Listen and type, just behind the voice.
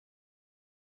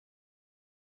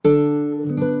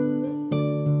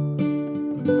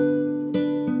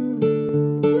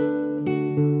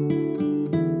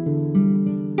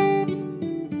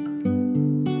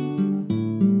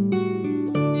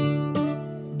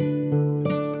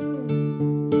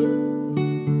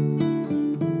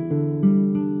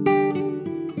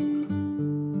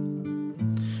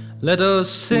Let us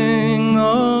sing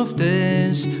of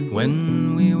days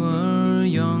when we were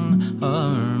young,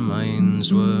 our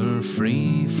minds were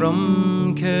free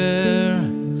from care.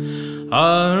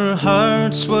 Our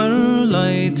hearts were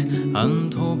light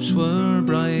and hopes were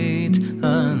bright,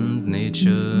 and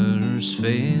nature's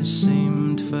face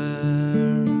seemed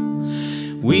fair.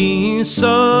 We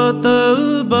sought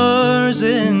the bars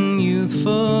in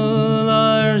youthful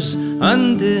hours,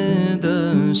 and did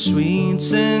the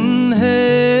sweets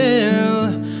inhale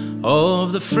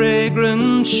of the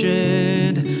fragrant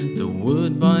shade the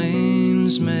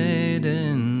woodbines made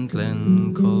in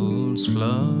Glencull's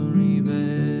flowery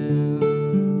vale.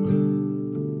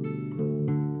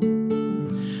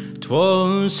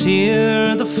 'Twas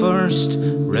here the first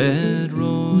red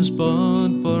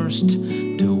rosebud burst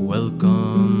to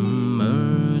welcome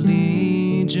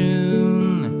early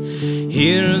June.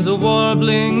 Here the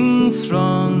warbling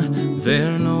throng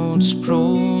their notes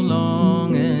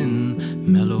prolong in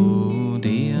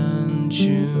melody and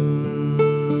tune.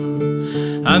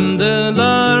 And the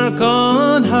lark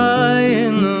on high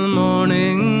in the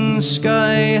morning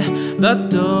sky, that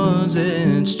does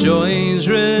its joys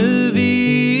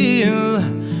reveal,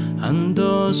 and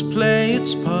does play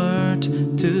its part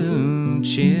to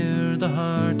cheer the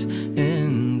heart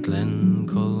in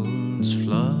Glencull's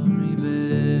flowery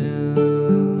vale.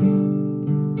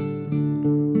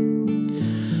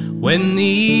 When the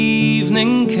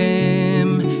evening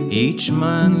came, each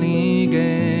manly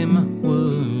game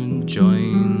would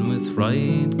join with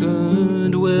right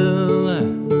goodwill,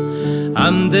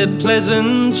 and the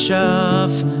pleasant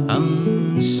chaff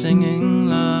and singing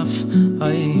laugh,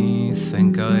 I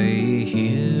think I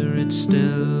hear it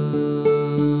still.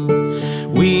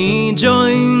 We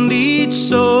joined each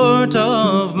sort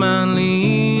of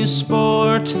manly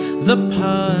sport, the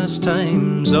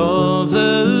pastimes of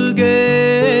the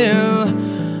gale,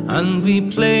 and we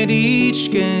played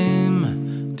each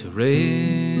game to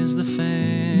raise the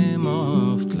fame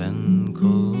of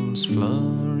Glencull's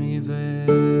flowery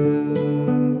vale.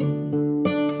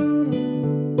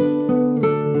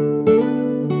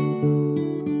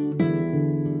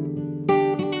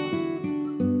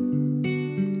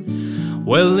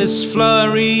 Well, this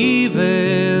flowery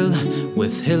vale,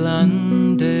 with hill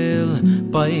and dale,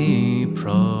 by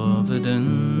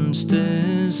Providence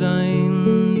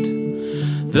designed,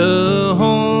 the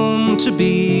home to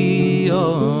be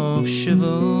of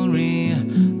chivalry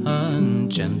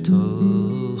and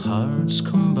gentle hearts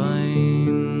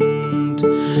combined,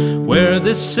 where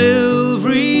the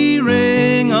silvery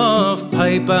ring of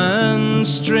pipe and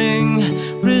string,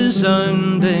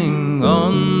 resounding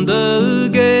on the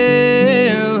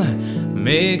gale,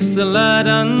 makes the lad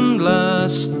and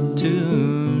lass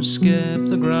to skip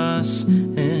the grass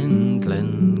in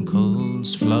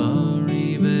Glencull's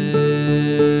flowery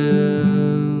vale.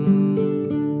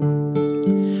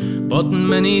 But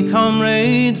many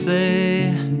comrades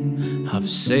they have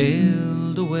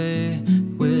sailed away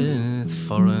with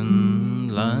foreign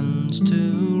lands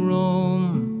to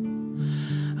roam,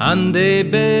 and they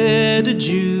bid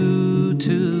adieu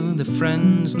to the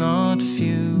friends not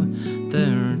few,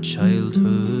 their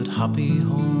childhood happy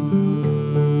home.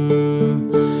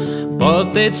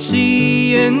 But they'd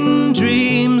see in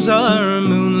dreams our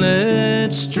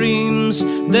moonlit streams,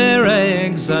 their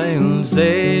exiles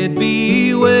they'd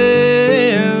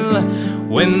bewail,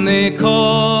 when they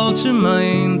call to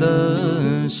mind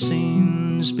the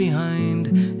scenes behind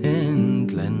in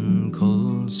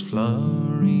Glencull's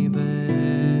flowery vale.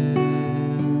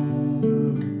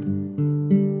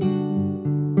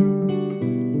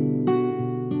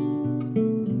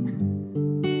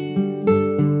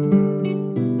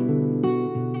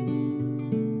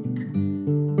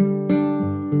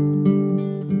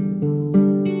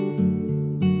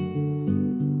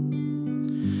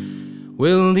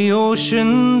 Will the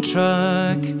ocean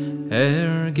track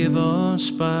e'er give us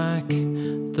back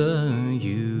the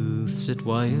youths it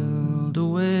wiled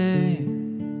away?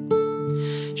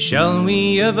 Shall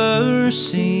we ever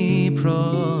see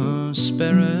prosperity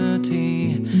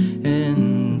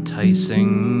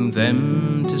enticing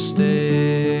them to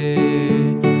stay?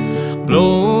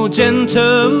 Blow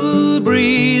gentle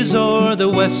breeze o'er the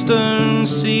western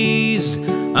seas,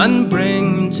 and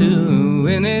bring to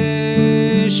Inishfail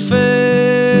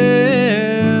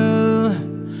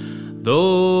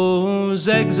those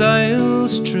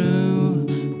exiles true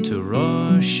to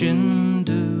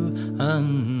Rushindu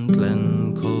and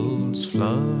Glencull's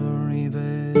flowery vale.